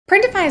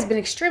Printify has been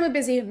extremely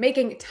busy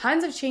making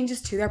tons of changes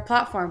to their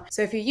platform.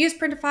 So if you use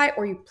Printify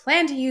or you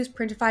plan to use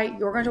Printify,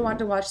 you're going to want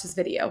to watch this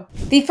video.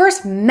 The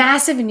first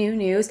massive new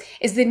news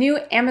is the new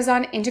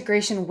Amazon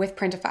integration with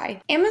Printify.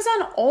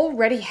 Amazon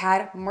already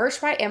had Merch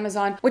by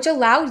Amazon, which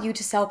allowed you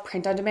to sell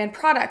print-on-demand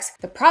products.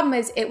 The problem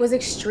is it was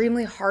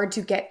extremely hard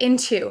to get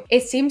into.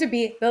 It seemed to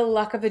be the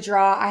luck of the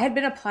draw. I had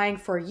been applying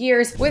for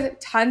years with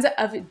tons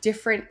of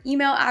different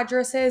email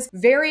addresses,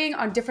 varying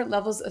on different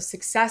levels of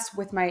success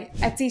with my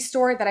Etsy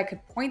store that I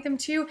could point them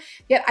to,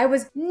 yet I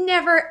was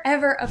never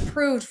ever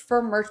approved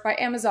for Merch by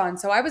Amazon,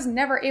 so I was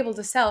never able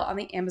to sell on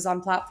the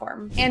Amazon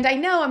platform. And I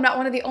know I'm not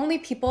one of the only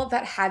people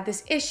that had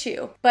this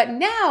issue, but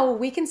now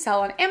we can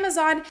sell on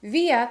Amazon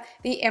via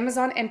the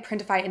Amazon and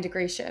Printify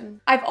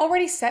integration. I've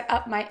already set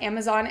up my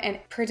Amazon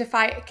and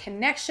Printify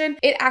connection.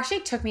 It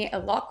actually took me a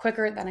lot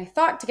quicker than I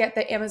thought to get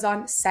the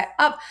Amazon set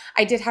up.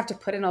 I did have to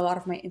put in a lot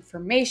of my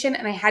information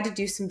and I had to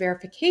do some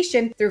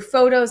verification through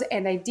photos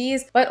and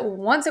IDs, but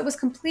once it was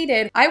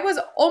completed, I was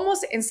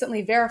almost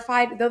instantly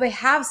verified, though they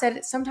have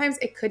said sometimes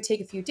it could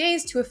take a few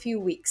days to a few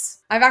weeks.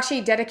 I've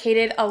actually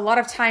dedicated a lot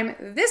of time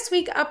this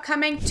week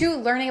upcoming to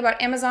learning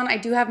about Amazon. I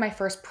do have my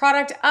first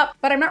product up,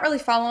 but I'm not really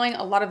following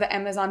a lot of the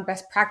Amazon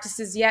best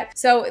practices yet.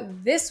 So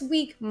this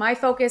week, my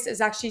focus is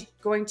actually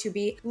going to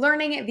be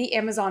learning the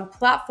Amazon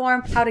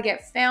platform, how to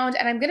get found,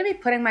 and I'm going to be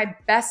putting my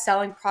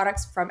best-selling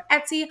products from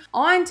Etsy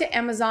onto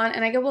Amazon,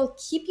 and I will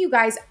keep you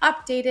guys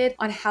updated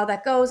on how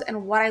that goes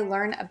and what I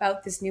learn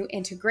about this new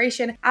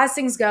integration as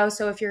things go.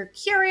 So if you're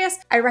curious,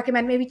 I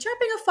recommend maybe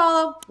dropping a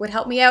follow, would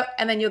help me out,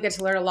 and then you'll get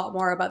to learn a lot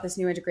more about this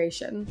new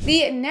integration.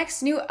 The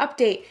next new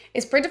update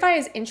is Printify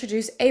has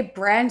introduced a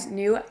brand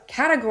new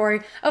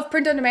category of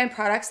print-on-demand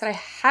products that I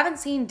haven't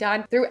seen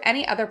done through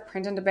any other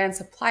print-on-demand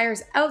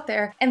suppliers out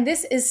there, and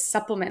this is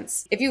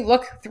supplements. If you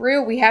look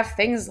through, we have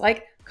things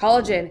like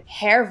collagen,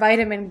 hair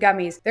vitamin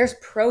gummies, there's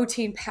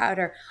protein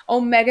powder,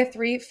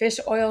 omega-3 fish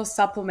oil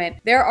supplement.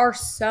 There are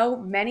so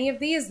many of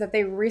these that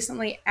they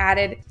recently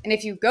added. And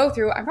if you go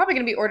through, I'm probably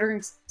gonna be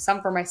ordering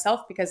some for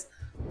myself because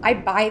I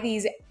buy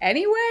these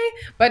anyway,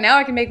 but now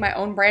I can make my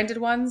own branded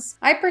ones.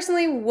 I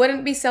personally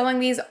wouldn't be selling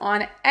these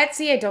on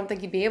Etsy. I don't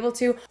think you'd be able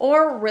to,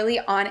 or really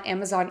on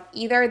Amazon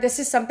either. This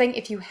is something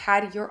if you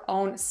had your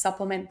own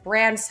supplement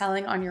brand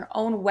selling on your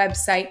own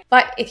website.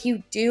 But if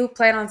you do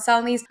plan on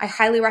selling these, I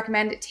highly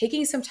recommend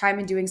taking some time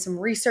and doing some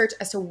research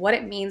as to what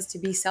it means to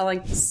be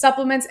selling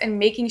supplements and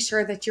making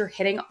sure that you're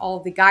hitting all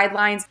of the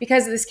guidelines,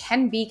 because this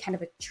can be kind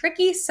of a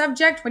tricky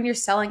subject when you're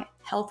selling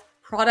health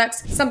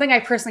products. Something I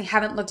personally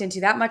haven't looked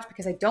into that much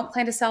because I don't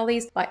plan to sell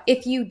these, but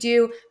if you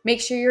do, make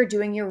sure you're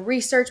doing your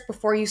research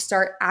before you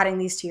start adding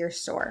these to your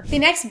store. The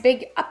next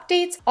big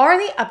updates are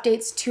the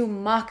updates to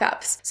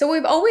mockups. So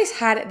we've always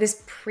had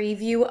this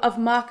preview of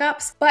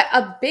mockups, but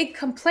a big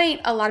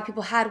complaint a lot of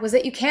people had was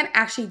that you can't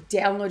actually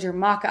download your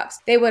mockups.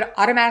 They would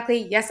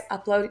automatically, yes,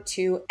 upload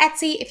to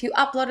Etsy if you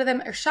uploaded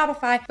them or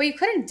Shopify, but you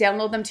couldn't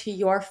download them to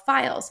your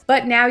files.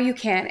 But now you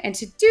can. And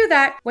to do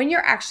that, when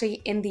you're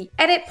actually in the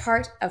edit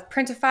part of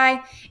Printify,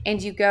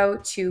 and you go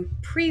to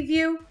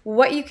preview,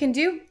 what you can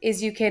do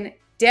is you can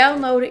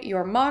download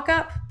your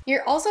mockup.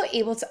 You're also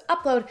able to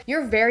upload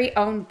your very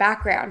own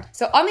background.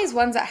 So on these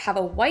ones that have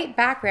a white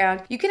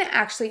background, you can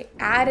actually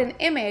add an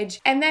image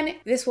and then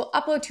this will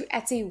upload to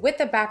Etsy with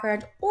the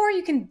background, or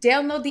you can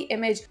download the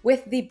image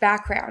with the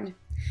background.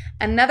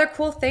 Another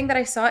cool thing that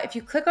I saw, if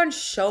you click on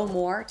show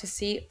more to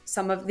see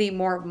some of the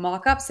more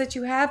mockups that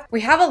you have,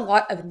 we have a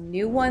lot of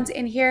new ones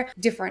in here,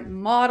 different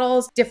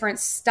models, different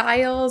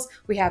styles.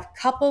 We have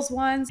couples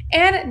ones,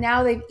 and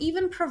now they've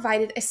even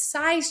provided a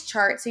size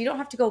chart so you don't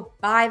have to go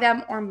buy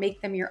them or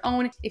make them your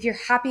own. If you're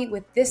happy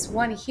with this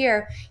one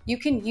here, you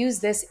can use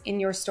this in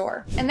your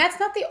store. And that's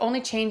not the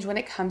only change when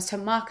it comes to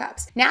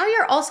mockups. Now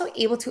you're also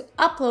able to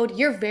upload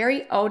your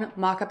very own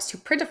mockups to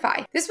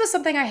Printify. This was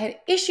something I had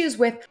issues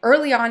with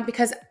early on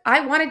because I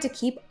wanted to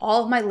keep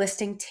all of my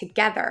listing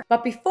together.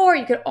 But before,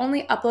 you could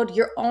only upload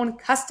your own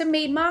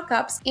custom-made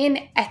mockups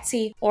in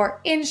Etsy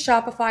or in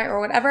Shopify or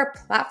whatever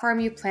platform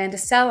you plan to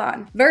sell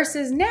on.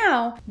 Versus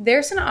now,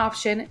 there's an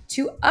option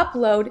to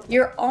upload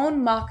your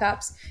own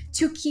mockups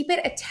to keep it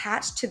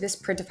attached to this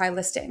Printify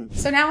listing.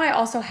 So now I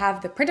also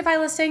have the Printify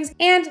listings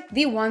and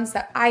the ones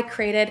that I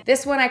created.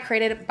 This one I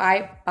created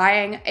by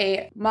buying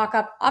a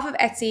mockup off of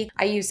Etsy.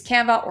 I use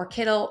Canva or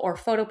Kindle or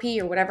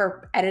Photopea or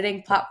whatever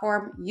editing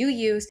platform you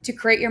use to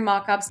create your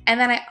mockups. And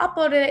then I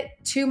uploaded it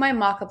to my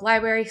mockup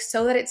library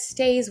so that it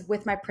stays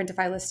with my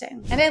Printify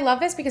listing. And I love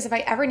this because if I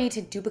ever need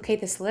to duplicate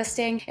this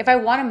listing, if I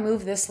want to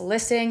move this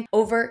listing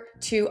over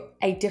to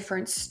a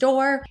different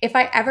store, if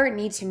I ever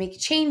need to make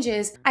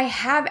changes, I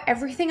have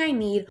everything I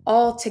need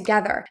all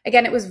together.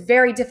 Again, it was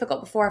very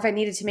difficult before if I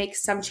needed to make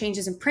some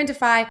changes in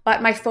Printify,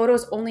 but my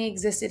photos only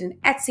existed in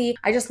Etsy.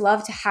 I just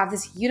love to have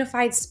this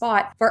unified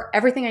spot for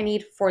everything I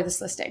need for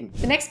this listing.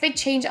 The next big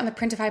change on the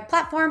Printify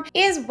platform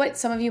is what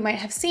some of you might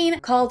have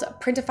seen called called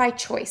Printify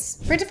Choice.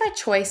 Printify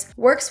Choice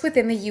works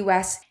within the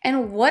US,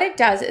 and what it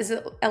does is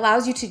it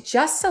allows you to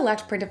just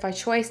select Printify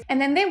Choice, and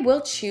then they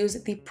will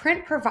choose the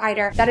print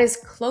provider that is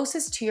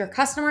closest to your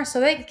customer so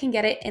they can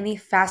get it in the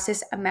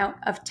fastest amount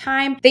of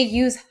time. They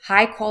use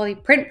high quality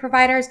print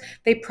providers.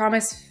 They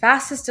promise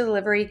fastest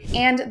delivery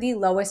and the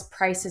lowest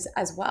prices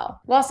as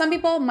well. While some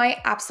people might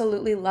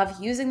absolutely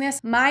love using this,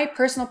 my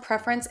personal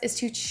preference is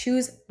to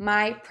choose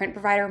my print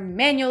provider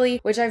manually,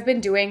 which I've been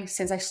doing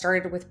since I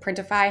started with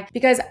Printify,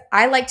 because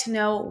I like to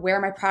know where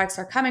my products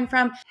are coming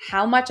from,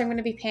 how much I'm going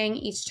to be paying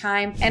each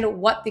time, and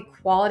what the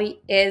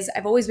quality is.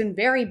 I've always been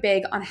very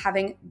big on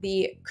having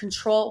the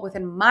control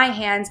within my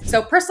hands.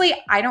 So personally,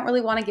 I don't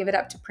really want to give it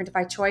up to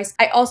Printify Choice.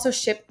 I also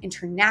ship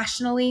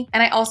internationally,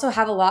 and I also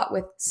have a lot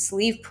with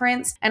sleeve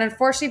prints. And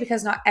unfortunately,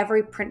 because not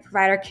every print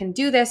provider can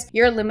do this,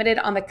 you're limited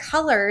on the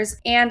colors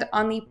and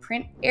on the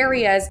print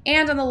areas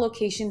and on the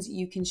locations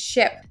you can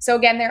ship. So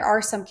again, there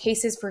are some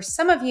cases for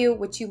some of you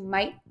which you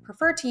might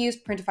prefer to use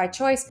Printify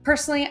Choice.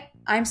 Personally,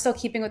 I'm still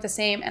keeping with the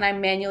same, and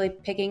I'm manually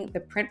picking the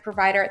print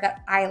provider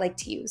that I like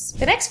to use.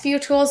 The next few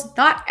tools,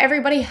 not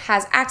everybody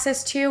has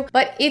access to,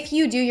 but if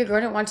you do, you're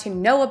going to want to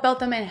know about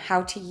them and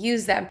how to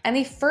use them. And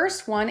the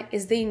first one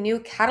is the new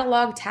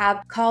catalog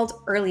tab called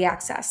Early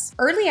Access.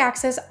 Early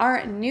Access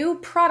are new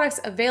products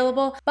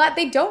available, but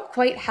they don't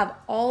quite have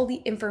all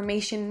the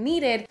information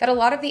needed that a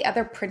lot of the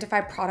other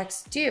Printify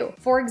products do.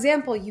 For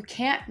example, you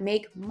can't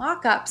make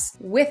mock-ups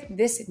with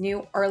this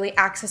new Early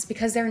Access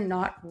because they're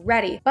not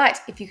ready.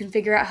 But if you can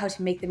figure out how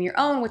to make them your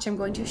own, which I'm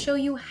going to show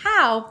you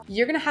how,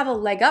 you're going to have a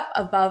leg up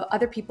above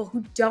other people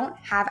who don't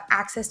have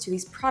access to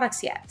these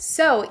products yet.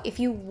 So if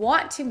you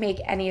want to make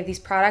any of these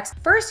products,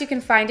 first you can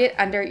find it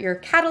under your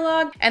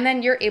catalog, and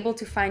then you're able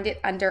to find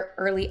it under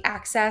Early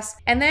Access.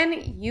 And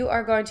then you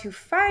are going to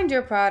find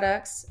your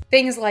products,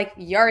 things like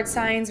yard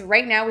signs.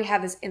 Right now we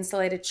have this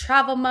insulated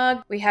travel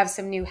mug. We have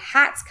some new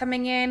hats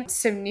coming in,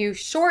 some new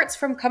shorts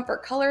from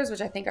Comfort Colors,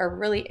 which I think are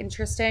really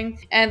interesting.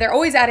 And they're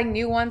always adding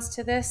new ones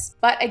to this.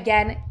 But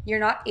again, you're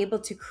not able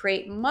to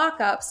create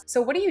mock-ups.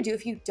 So what do you do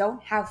if you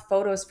don't have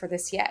photos for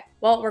this yet?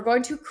 Well, we're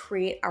going to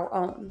create our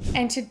own.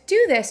 And to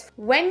do this,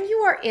 when you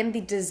are in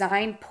the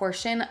design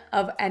portion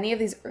of any of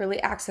these early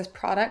access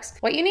products,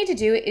 what you need to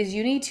do is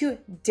you need to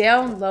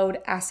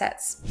download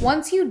assets.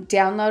 Once you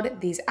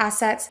download these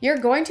assets, you're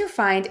going to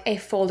find a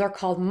folder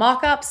called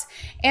Mockups.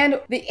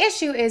 And the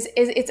issue is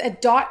it's a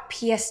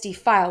 .psd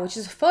file, which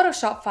is a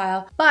Photoshop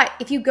file. But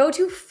if you go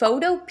to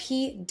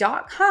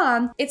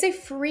photopea.com, it's a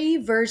free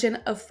version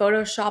of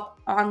Photoshop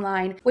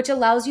Online, which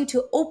allows you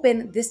to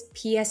open this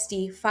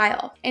PSD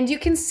file. And you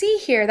can see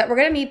here that we're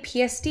going to need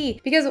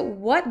PSD because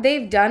what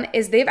they've done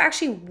is they've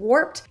actually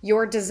warped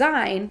your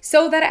design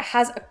so that it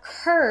has a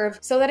curve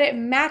so that it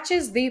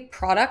matches the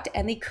product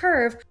and the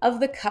curve of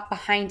the cup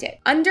behind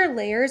it. Under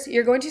layers,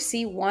 you're going to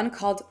see one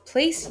called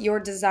Place Your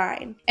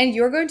Design, and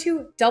you're going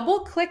to double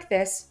click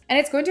this and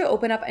it's going to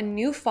open up a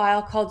new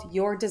file called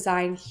Your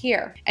Design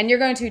here. And you're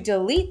going to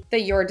delete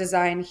the Your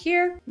Design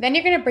here. Then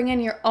you're going to bring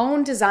in your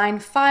own design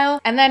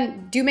file, and then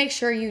do make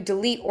sure you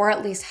delete or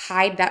at least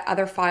hide that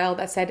other file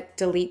that said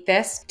delete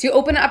this. To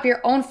open up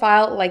your own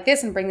file like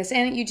this and bring this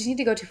in, you just need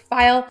to go to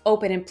File,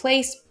 Open in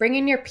Place, bring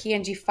in your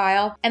PNG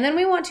file, and then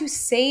we want to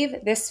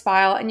save this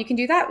file, and you can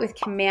do that with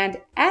Command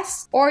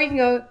S, or you can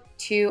go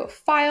to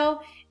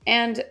File,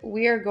 and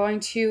we are going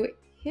to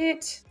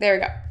hit, there we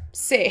go,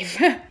 save.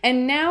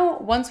 And now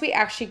once we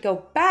actually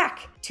go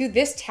back to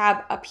this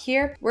tab up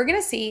here, we're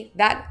gonna see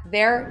that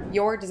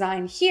your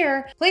design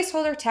here,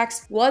 placeholder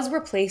text was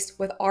replaced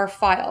with our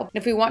file. And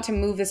if we want to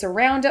move this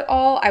around at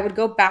all, I would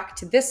go back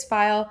to this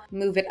file,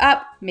 move it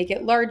up, make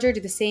it larger,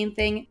 do the same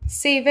thing,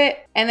 save it,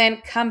 and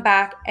then come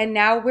back. And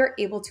now we're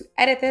able to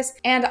edit this,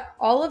 and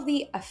all of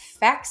the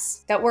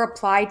effects that were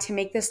applied to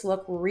make this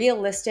look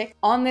realistic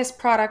on this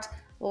product,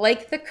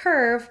 like the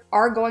curve,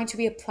 are going to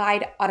be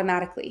applied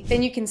automatically.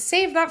 Then you can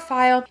save that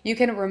file, you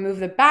can remove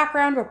the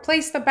background,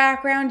 replace the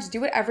background, do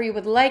whatever you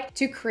would like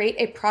to create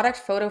a product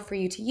photo for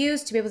you to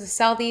use to be able to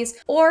sell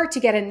these. Or to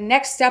get a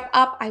next step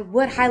up, I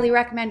would highly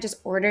recommend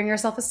just ordering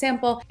yourself a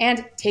sample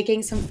and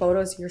taking some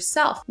photos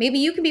yourself. Maybe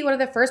you can be one of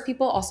the first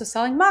people also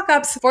selling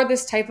mock-ups for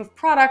this type of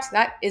product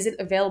that isn't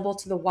available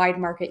to the wide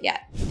market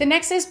yet. The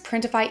next is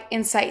Printify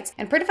Insights.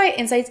 And Printify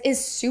Insights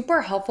is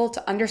super helpful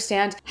to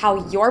understand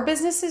how your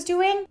business is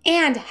doing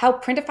and how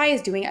Printify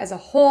is doing as a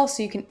whole,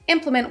 so you can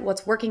implement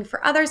what's working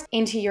for others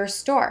into your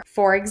store.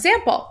 For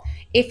example,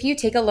 if you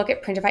take a look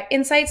at Printify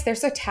Insights,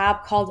 there's a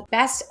tab called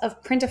Best of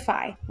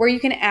Printify, where you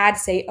can add,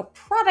 say, a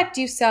product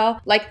you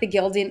sell, like the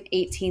Gildan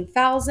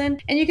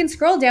 18,000, and you can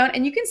scroll down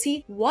and you can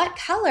see what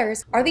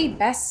colors are the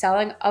best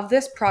selling of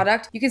this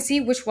product. You can see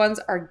which ones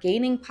are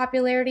gaining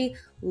popularity,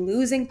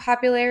 losing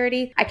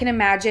popularity. I can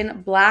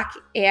imagine black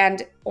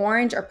and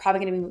orange are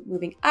probably going to be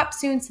moving up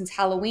soon since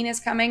Halloween is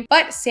coming,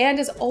 but sand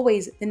is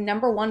always the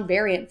 #1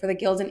 variant for the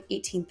Gildan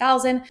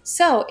 18,000.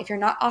 So if you're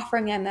not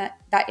offering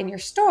that in your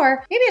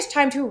store, maybe it's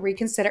time to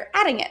reconsider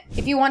adding it.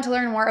 If you want to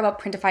learn more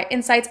about Printify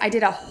Insights, I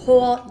did a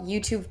whole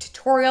YouTube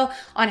tutorial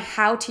on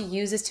how to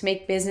use this to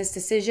make business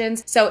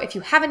decisions. So if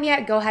you haven't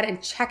yet, go ahead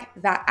and check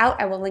that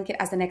out. I will link it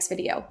as the next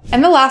video.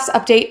 And the last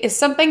update is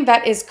something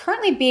that is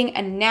currently being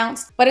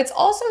announced, but it's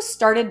also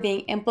started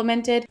being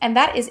implemented, and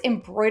that is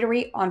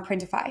embroidery on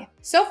Printify.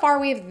 So far,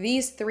 we have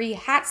these 3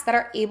 hats that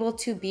are able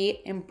to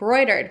be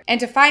embroidered. And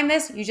to find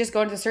this, you just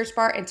go into the search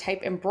bar and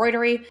type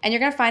embroidery, and you're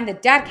gonna find the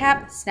dad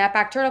cap,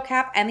 snapback turtle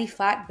cap, and the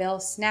flat bill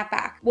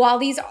snapback. While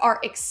these are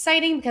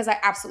exciting because I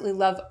absolutely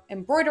love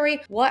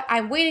embroidery, what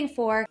I'm waiting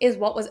for is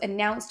what was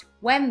announced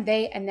when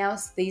they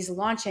announced these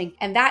launching,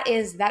 and that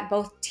is that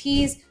both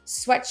tees,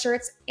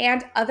 sweatshirts,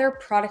 and other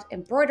product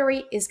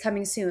embroidery is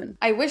coming soon.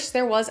 I wish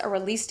there was a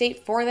release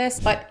date for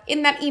this, but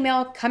in that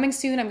email coming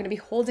soon, I'm gonna be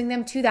holding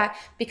them to that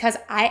because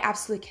I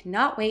absolutely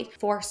cannot wait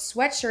for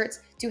sweatshirts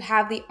to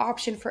have the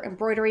option for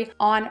embroidery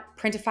on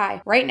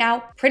Printify. Right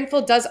now,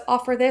 Printful does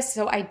offer this,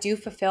 so I do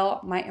fulfill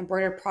my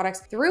embroidered products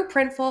through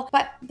Printful,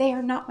 but they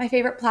are not my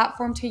favorite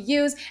platform to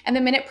use. And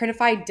the minute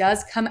Printify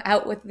does come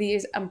out with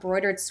these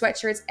embroidered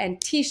sweatshirts and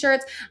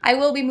t-shirts, I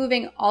will be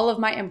moving all of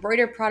my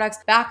embroidered products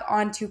back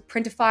onto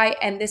Printify,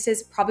 and this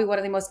is probably one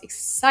of the most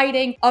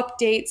exciting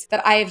updates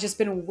that I have just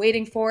been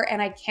waiting for,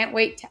 and I can't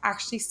wait to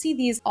actually see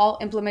these all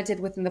implemented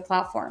within the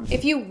platform.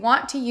 If you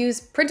want to use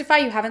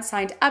Printify, you haven't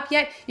signed up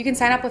yet, you can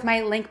sign up with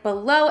my link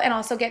below and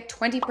also get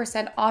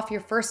 20% off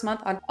your first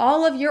month on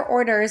all of your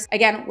orders,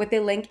 again, with the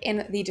link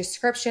in the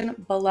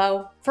description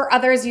below. For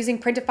others using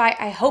Printify,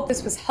 I hope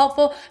this was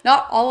helpful.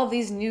 Not all of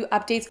these new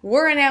updates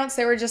were announced.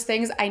 They were just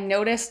things I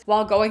noticed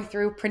while going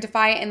through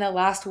Printify in the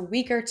last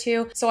week or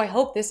two. So I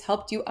hope this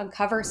helped you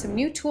uncover some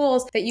new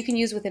tools that you can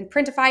use within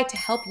Printify to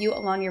help you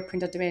along your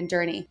print-on-demand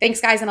journey.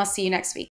 Thanks, guys, and I'll see you next week.